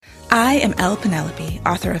I am Elle Penelope,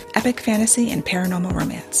 author of epic fantasy and paranormal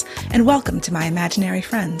romance, and welcome to my Imaginary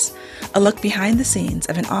Friends, a look behind the scenes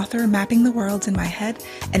of an author mapping the worlds in my head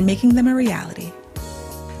and making them a reality.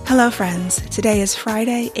 Hello friends, today is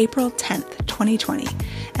Friday, April 10th, 2020,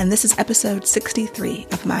 and this is episode 63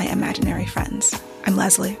 of my Imaginary Friends. I'm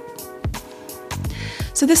Leslie.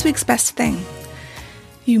 So this week's best thing.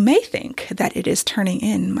 You may think that it is turning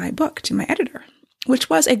in my book to my editor,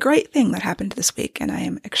 which was a great thing that happened this week, and I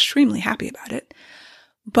am extremely happy about it.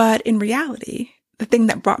 But in reality, the thing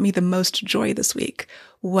that brought me the most joy this week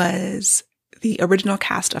was the original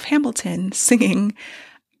cast of Hamilton singing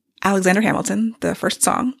Alexander Hamilton, the first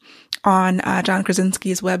song, on John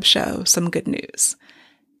Krasinski's web show, Some Good News.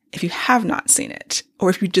 If you have not seen it,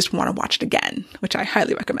 or if you just want to watch it again, which I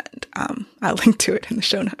highly recommend, I'll link to it in the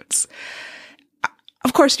show notes.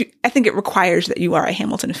 Of course, I think it requires that you are a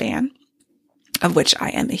Hamilton fan, of which I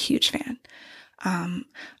am a huge fan.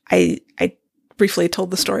 I briefly told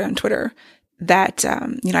the story on Twitter that,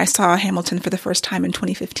 I saw Hamilton for the first time in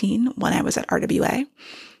 2015 when I was at RWA.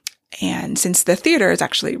 And since the theater is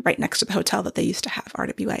actually right next to the hotel that they used to have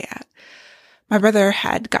RWA at, my brother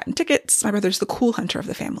had gotten tickets. My brother's the cool hunter of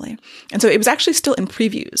the family. And so it was actually still in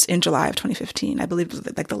previews in July of 2015. I believe it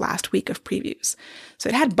was like the last week of previews. So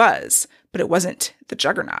it had buzz, but it wasn't the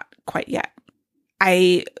juggernaut quite yet.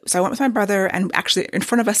 So I went with my brother, and actually in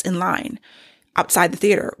front of us in line outside the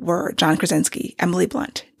theater were John Krasinski, Emily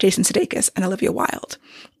Blunt, Jason Sudeikis, and Olivia Wilde.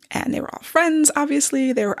 And they were all friends,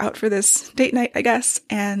 obviously. They were out for this date night, I guess.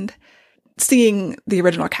 And seeing the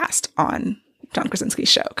original cast on John Krasinski's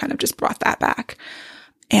show kind of just brought that back.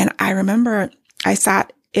 And I remember I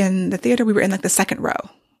sat in the theater. We were in like the second row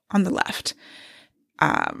on the left.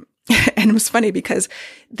 And it was funny because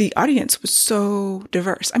the audience was so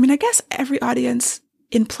diverse. I mean, I guess every audience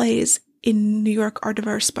in plays in New York are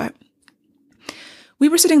diverse, but we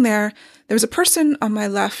were sitting there. There was a person on my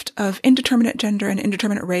left of indeterminate gender and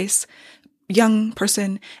indeterminate race, young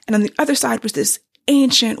person. And on the other side was this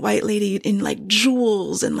ancient white lady in like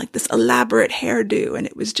jewels and like this elaborate hairdo. And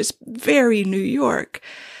it was just very New York.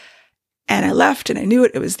 And I left and I knew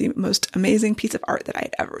it. It was the most amazing piece of art that I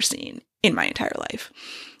had ever seen in my entire life.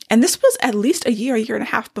 And this was at least a year and a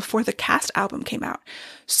half before the cast album came out.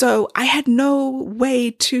 So I had no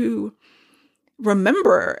way to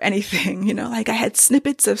remember anything, like I had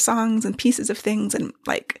snippets of songs and pieces of things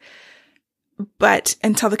but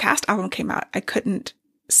until the cast album came out, I couldn't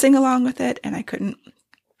sing along with it. And I couldn't,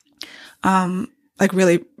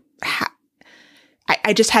 really,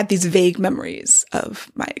 I just had these vague memories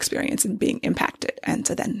of my experience and being impacted. And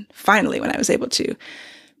so then finally, when I was able to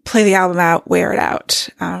play the album out, wear it out,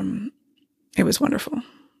 it was wonderful.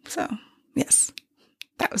 So yes,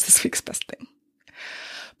 that was this week's best thing.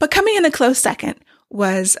 But coming in a close second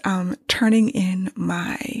was turning in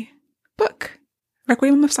my book,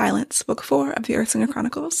 Requiem of Silence, Book 4 of the Earthsinger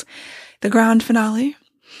Chronicles, the grand finale.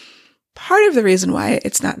 Part of the reason why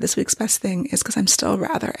it's not this week's best thing is because I'm still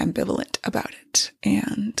rather ambivalent about it.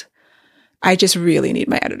 And I just really need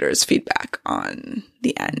my editor's feedback on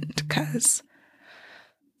the end because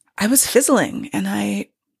I was fizzling, and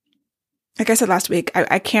like I said last week,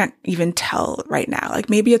 I can't even tell right now. Like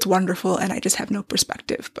maybe it's wonderful and I just have no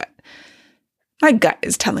perspective, but my gut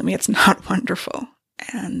is telling me it's not wonderful.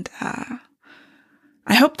 And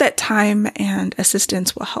I hope that time and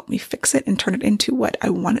assistance will help me fix it and turn it into what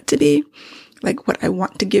I want it to be, like what I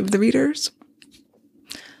want to give the readers.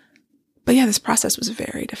 But yeah, this process was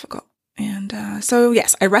very difficult. And so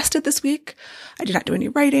yes, I rested this week. I did not do any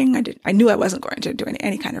writing. I knew I wasn't going to do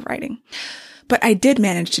any kind of writing. But I did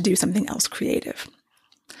manage to do something else creative.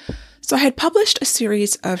 So I had published a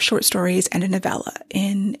series of short stories and a novella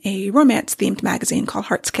in a romance-themed magazine called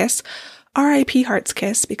Heart's Kiss. R.I.P. Heart's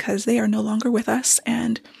Kiss, because they are no longer with us.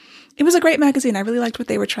 And it was a great magazine. I really liked what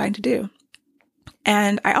they were trying to do.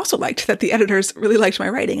 And I also liked that the editors really liked my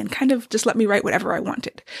writing and kind of just let me write whatever I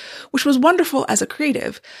wanted, which was wonderful as a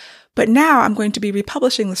creative. But now I'm going to be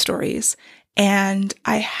republishing the stories, and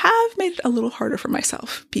I have made it a little harder for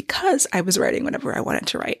myself because I was writing whatever I wanted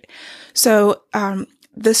to write. So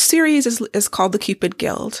the series is called The Cupid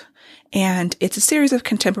Guild, and it's a series of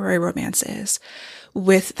contemporary romances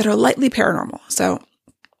that are lightly paranormal. So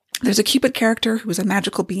there's a Cupid character who is a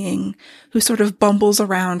magical being who sort of bumbles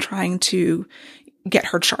around trying to get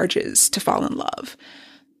her charges to fall in love.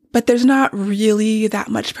 But there's not really that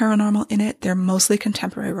much paranormal in it. They're mostly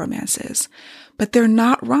contemporary romances, but they're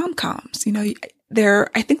not rom-coms.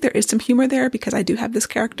 I think there is some humor there because I do have this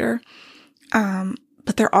character.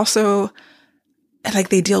 But they're also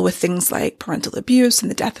they deal with things like parental abuse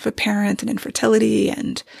and the death of a parent and infertility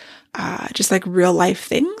and just real life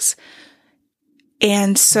things.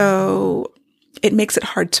 And so it makes it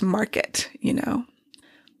hard to market,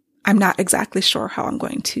 I'm not exactly sure how I'm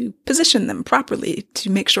going to position them properly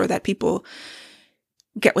to make sure that people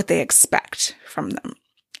get what they expect from them.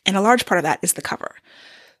 And a large part of that is the cover.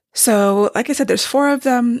 So, like I said, there's 4 of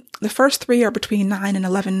them. The first 3 are between 9 and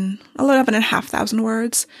 11,500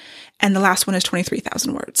 words. And the last one is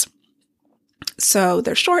 23,000 words. So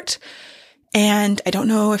they're short, and I don't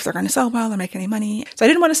know if they're going to sell well or make any money. So I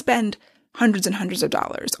didn't want to spend hundreds and hundreds of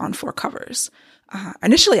dollars on 4 covers.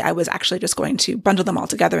 Initially, I was actually just going to bundle them all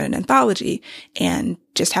together in an anthology and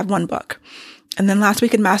just have one book. And then last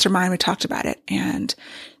week in Mastermind, we talked about it. And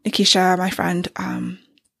Nikisha, my friend,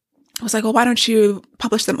 was like, well, why don't you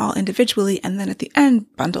publish them all individually and then at the end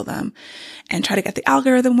bundle them and try to get the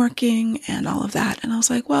algorithm working and all of that. And I was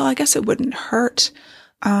like, well, I guess it wouldn't hurt.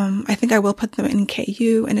 I think I will put them in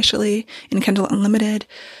KU initially, in Kindle Unlimited,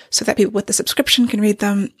 so that people with the subscription can read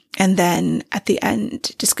them. And then at the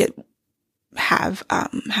end, just have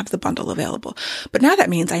the bundle available. But now that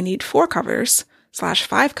means I need 4 covers /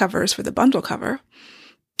 5 covers for the bundle cover.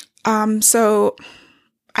 So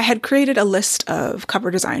I had created a list of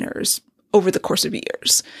cover designers over the course of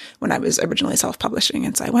years when I was originally self-publishing.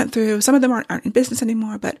 And so I went through, some of them aren't in business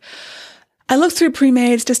anymore, but I looked through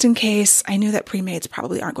pre-mades just in case. I knew that pre-mades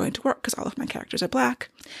probably aren't going to work because all of my characters are Black.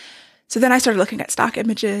 So then I started looking at stock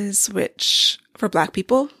images, which for Black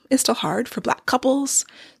people is still hard. For Black couples,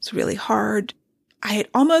 it's really hard. I had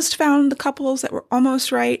almost found the couples that were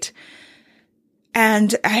almost right.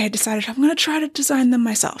 And I had decided I'm going to try to design them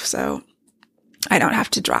myself. So I don't have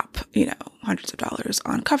to drop, hundreds of dollars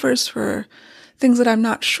on covers for things that I'm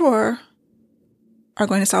not sure are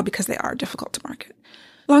going to sell because they are difficult to market.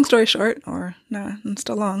 Long story short, or no, it's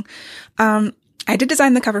still long. I did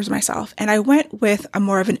design the covers myself, and I went with a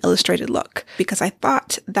more of an illustrated look because I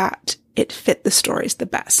thought that it fit the stories the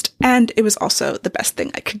best. And it was also the best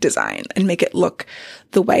thing I could design and make it look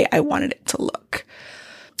the way I wanted it to look.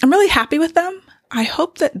 I'm really happy with them. I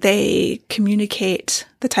hope that they communicate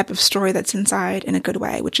the type of story that's inside in a good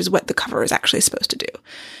way, which is what the cover is actually supposed to do.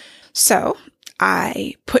 So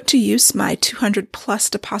I put to use my 200+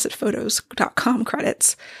 depositphotos.com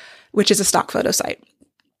credits, which is a stock photo site.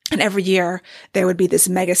 And every year there would be this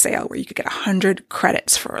mega sale where you could get 100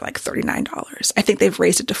 credits for like $39. I think they've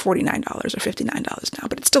raised it to $49 or $59 now,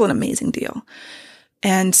 but it's still an amazing deal.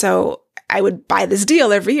 And so I would buy this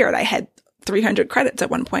deal every year, and I had 300 credits at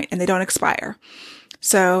one point, and they don't expire.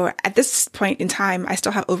 So at this point in time, I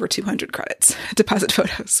still have over 200 credits, deposit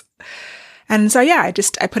photos. And so, yeah,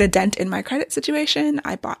 I put a dent in my credit situation.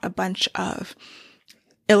 I bought a bunch of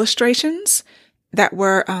illustrations that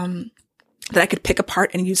were, that I could pick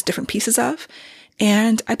apart and use different pieces of.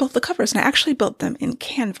 And I built the covers, and I actually built them in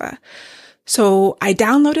Canva. So I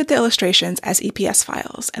downloaded the illustrations as EPS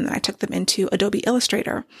files, and then I took them into Adobe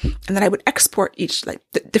Illustrator, and then I would export each, the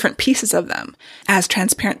different pieces of them as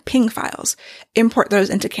transparent PNG files, import those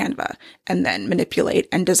into Canva, and then manipulate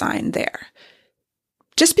and design there.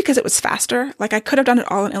 Just because it was faster, I could have done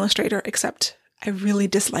it all in Illustrator, except I really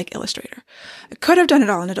dislike Illustrator. I could have done it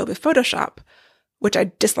all in Adobe Photoshop, which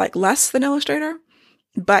I dislike less than Illustrator,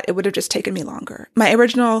 but it would have just taken me longer. My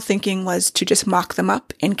original thinking was to just mock them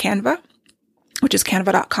up in Canva, which is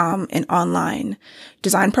canva.com, an online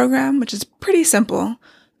design program, which is pretty simple.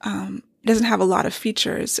 It doesn't have a lot of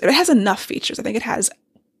features. It has enough features. I think it has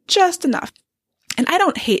just enough. And I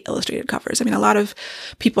don't hate illustrated covers. I mean, a lot of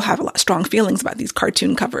people have strong feelings about these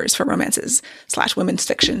cartoon covers for romances / women's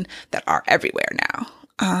fiction that are everywhere now.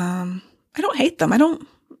 I don't hate them. I don't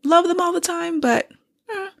love them all the time, but,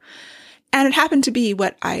 and it happened to be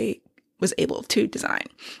what I was able to design.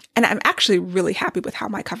 And I'm actually really happy with how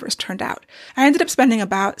my covers turned out. I ended up spending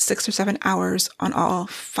about 6 or 7 hours on all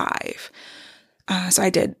 5. So I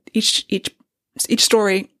did each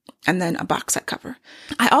story and then a box set cover.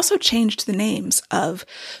 I also changed the names of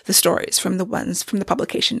the stories from the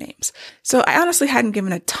publication names. So I honestly hadn't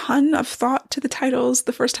given a ton of thought to the titles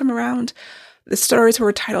the first time around. The stories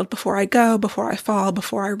were titled Before I Go, Before I Fall,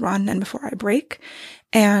 Before I Run, and Before I Break.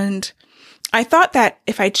 And I thought that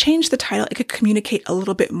if I changed the title, it could communicate a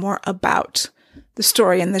little bit more about the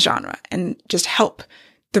story and the genre and just help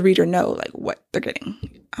the reader know what they're getting.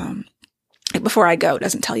 Before I Go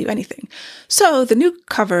doesn't tell you anything. So the new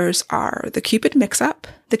covers are the Cupid Mix-Up,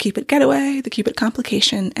 the Cupid Getaway, the Cupid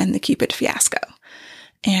Complication, and the Cupid Fiasco.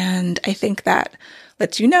 And I think that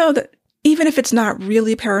lets you know that even if it's not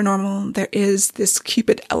really paranormal, there is this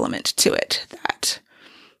Cupid element to it that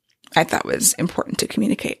I thought was important to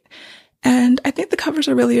communicate. And I think the covers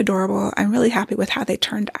are really adorable. I'm really happy with how they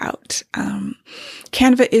turned out.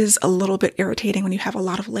 Canva is a little bit irritating when you have a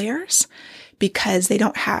lot of layers because they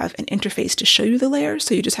don't have an interface to show you the layers.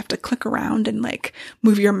 So you just have to click around and like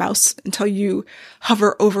move your mouse until you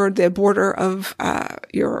hover over the border of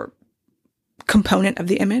your component of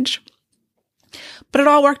the image. But it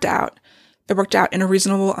all worked out. It worked out in a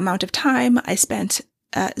reasonable amount of time. I spent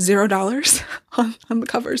 $0 on the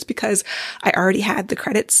covers because I already had the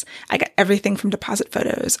credits. I got everything from Deposit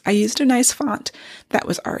Photos. I used a nice font that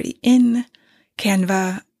was already in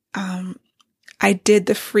Canva. I did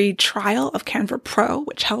the free trial of Canva Pro,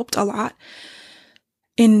 which helped a lot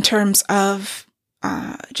in terms of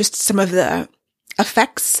just some of the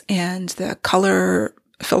effects and the color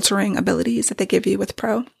filtering abilities that they give you with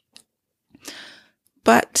Pro.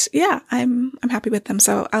 But yeah, I'm happy with them.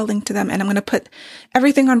 So I'll link to them, and I'm going to put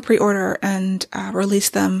everything on pre-order and release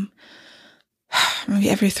them maybe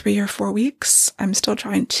every 3 or 4 weeks. I'm still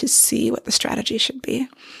trying to see what the strategy should be.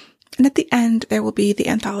 And at the end, there will be the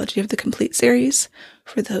anthology of the complete series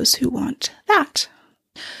for those who want that.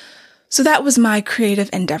 So that was my creative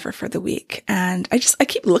endeavor for the week. And I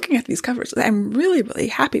keep looking at these covers. I'm really, really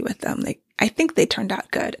happy with them. I think they turned out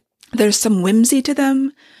good. There's some whimsy to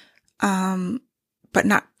them. But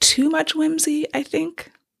not too much whimsy, I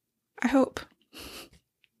think. I hope.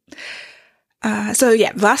 So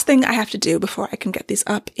yeah, the last thing I have to do before I can get these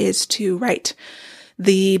up is to write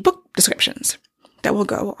the book descriptions that will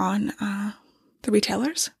go on the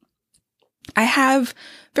retailers. I have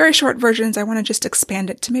very short versions. I want to just expand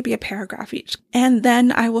it to maybe a paragraph each. And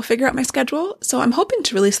then I will figure out my schedule. So I'm hoping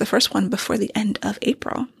to release the first one before the end of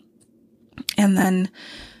April. And then,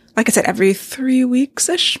 like I said, every 3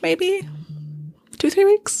 weeks-ish, maybe? 2-3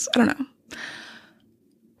 weeks? I don't know.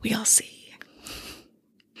 We'll see.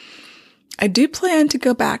 I do plan to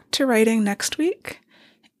go back to writing next week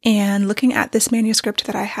and looking at this manuscript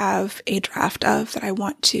that I have a draft of that I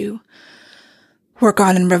want to work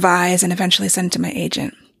on and revise and eventually send to my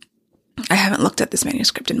agent. I haven't looked at this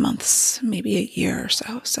manuscript in months, maybe a year or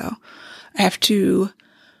so. So I have to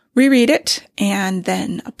reread it and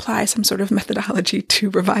then apply some sort of methodology to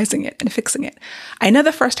revising it and fixing it. I know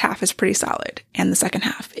the first half is pretty solid and the second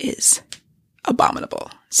half is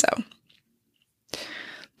abominable. So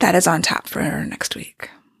that is on tap for next week.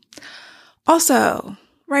 Also,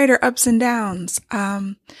 writer ups and downs.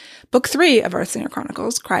 Book 3 of Earthsinger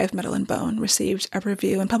Chronicles, Cry of Metal and Bone, received a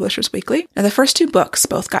review in Publishers Weekly. Now, the first 2 books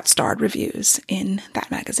both got starred reviews in that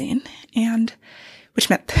magazine, and which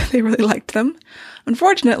meant they really liked them.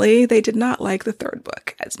 Unfortunately, they did not like the 3rd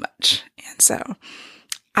book as much. And so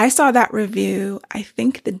I saw that review, I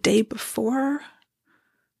think the day before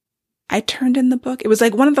I turned in the book. It was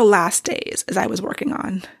like one of the last days as I was working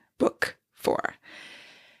on book 4.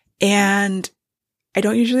 And I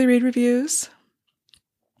don't usually read reviews,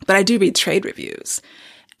 but I do read trade reviews.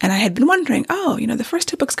 And I had been wondering, the first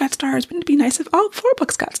 2 books got stars. Wouldn't it be nice if all 4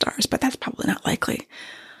 books got stars? But that's probably not likely.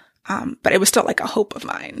 But it was still like a hope of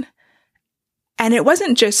mine. And it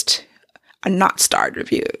wasn't just a not starred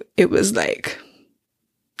review. It was like,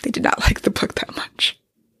 they did not like the book that much.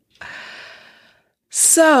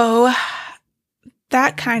 So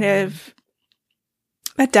that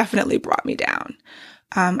definitely brought me down.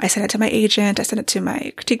 I sent it to my agent. I sent it to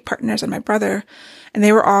my critique partners and my brother, and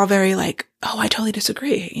they were all very like, oh, I totally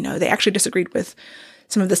disagree. They actually disagreed with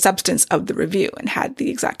some of the substance of the review and had the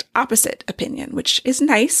exact opposite opinion, which is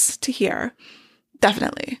nice to hear.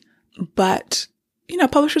 Definitely. But,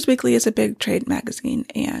 Publishers Weekly is a big trade magazine,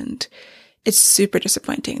 and it's super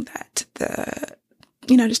disappointing that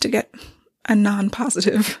just to get a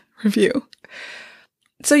non-positive review.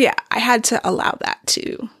 So yeah, I had to allow that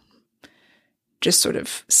to just sort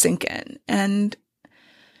of sink in, and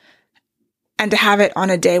to have it on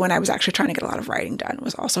a day when I was actually trying to get a lot of writing done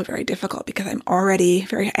was also very difficult because I'm already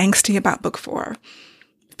very angsty about book 4.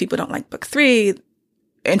 If people don't like book 3,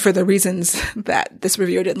 and for the reasons that this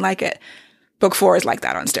reviewer didn't like it, book 4 is like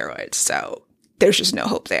that on steroids. So there's just no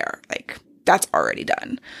hope there. Like, that's already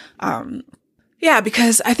done.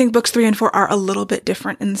 Because I think books 3 and 4 are a little bit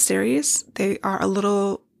different in the series. They're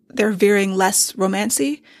veering less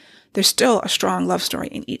romancy. There's still a strong love story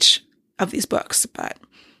in each of these books, but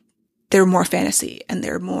they're more fantasy and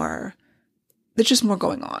there's just more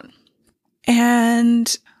going on.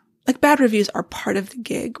 And like, bad reviews are part of the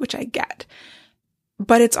gig, which I get,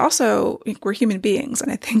 but it's also, we're human beings.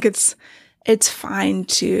 And I think it's fine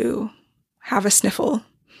to have a sniffle,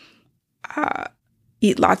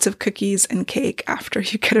 eat lots of cookies and cake after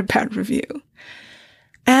you get a bad review,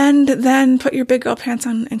 and then put your big girl pants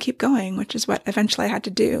on and keep going, which is what eventually I had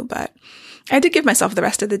to do. But I did give myself the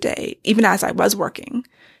rest of the day, even as I was working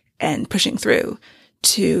and pushing through,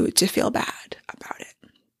 to feel bad about it.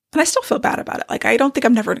 And I still feel bad about it. Like, I don't think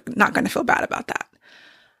I'm never not going to feel bad about that.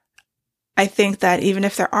 I think that even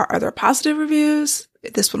if there are other positive reviews,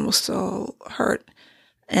 this one will still hurt.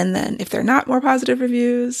 And then if there are not more positive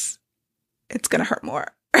reviews, it's going to hurt more.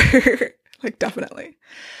 Like, definitely.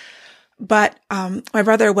 But my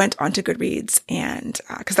brother went onto Goodreads and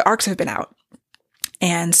because the ARCs have been out.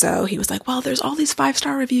 And so he was like, well, there's all these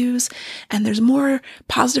 5-star reviews and there's more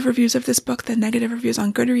positive reviews of this book than negative reviews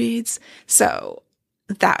on Goodreads. So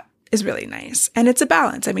that is really nice. And it's a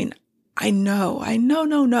balance. I mean, I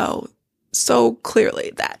know so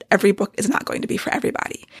clearly that every book is not going to be for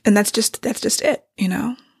everybody. And that's just it, you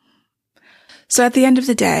know? So at the end of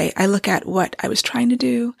the day, I look at what I was trying to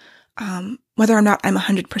do, whether or not I'm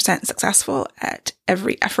 100% successful at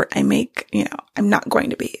every effort I make, you know, I'm not going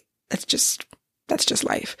to be. That's just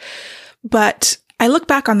life. But I look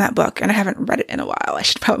back on that book and I haven't read it in a while. I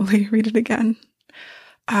should probably read it again.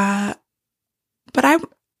 But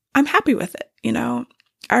I'm happy with it. You know,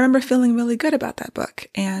 I remember feeling really good about that book,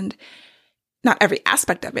 and not every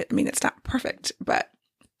aspect of it. I mean, it's not perfect, but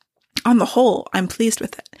on the whole, I'm pleased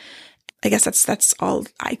with it. I guess that's all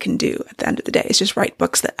I can do at the end of the day, is just write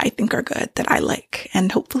books that I think are good, that I like,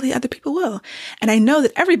 and hopefully other people will. And I know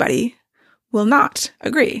that everybody will not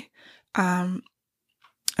agree. And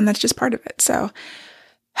that's just part of it. So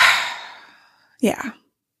yeah,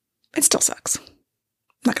 it still sucks.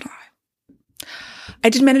 Not gonna lie. I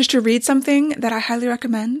did manage to read something that I highly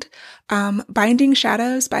recommend. Binding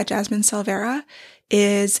Shadows by Jasmine Silvera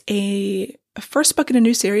is a first book in a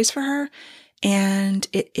new series for her. And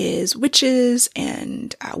it is witches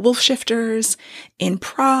and wolf shifters in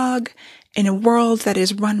Prague, in a world that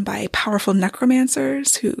is run by powerful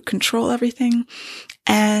necromancers who control everything.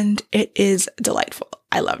 And it is delightful.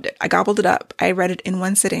 I loved it. I gobbled it up. I read it in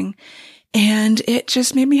one sitting, and it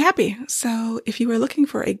just made me happy. So if you are looking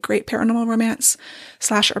for a great paranormal romance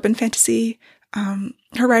 / urban fantasy,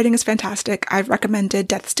 her writing is fantastic. I've recommended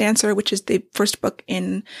Death's Dancer, which is the first book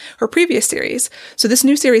in her previous series. So this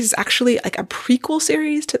new series is actually like a prequel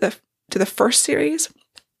series to the first series.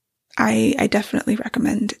 I definitely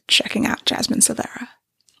recommend checking out Jasmine Silvera.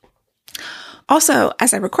 Also,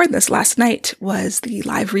 as I record this, last night was the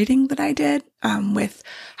live reading that I did with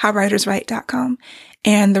howwriterswrite.com.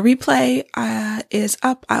 And the replay is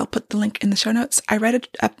up. I'll put the link in the show notes. I read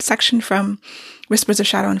a section from Whispers of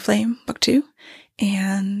Shadow and Flame, book 2,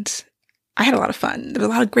 and I had a lot of fun. There were a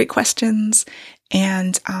lot of great questions,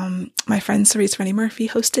 and my friend Cerise Rennie Murphy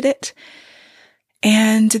hosted it.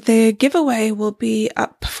 And the giveaway will be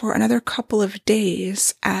up for another couple of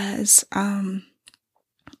days as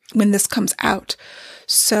when this comes out.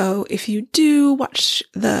 So if you do watch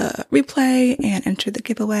the replay and enter the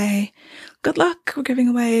giveaway, good luck. We're giving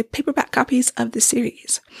away paperback copies of the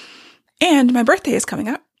series. And my birthday is coming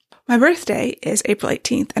up. My birthday is April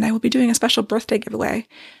 18th, and I will be doing a special birthday giveaway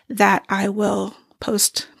that I will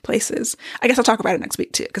post places. I guess I'll talk about it next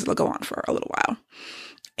week too, because it'll go on for a little while.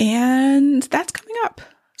 And that's coming up.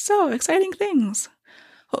 So exciting things.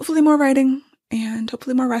 Hopefully more writing, and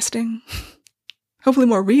hopefully more resting. Hopefully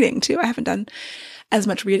more reading too. I haven't done as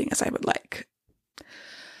much reading as I would like.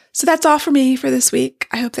 So that's all for me for this week.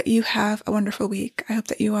 I hope that you have a wonderful week. I hope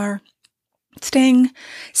that you are staying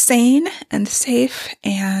sane and safe,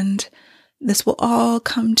 and this will all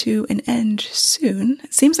come to an end soon.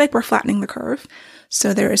 It seems like we're flattening the curve,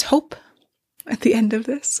 so there is hope at the end of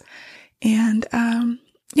this. And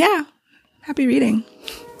yeah, happy reading.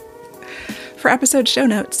 For episode show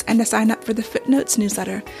notes and to sign up for the Footnotes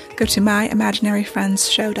newsletter, go to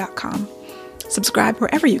myimaginaryfriendsshow.com. Subscribe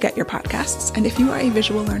wherever you get your podcasts, and if you are a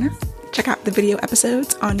visual learner, check out the video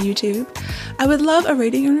episodes on YouTube. I would love a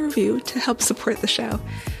rating and review to help support the show.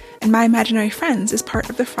 And My Imaginary Friends is part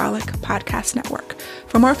of the Frolic Podcast Network.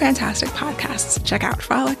 For more fantastic podcasts, check out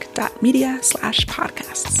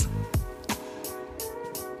frolic.media/podcasts.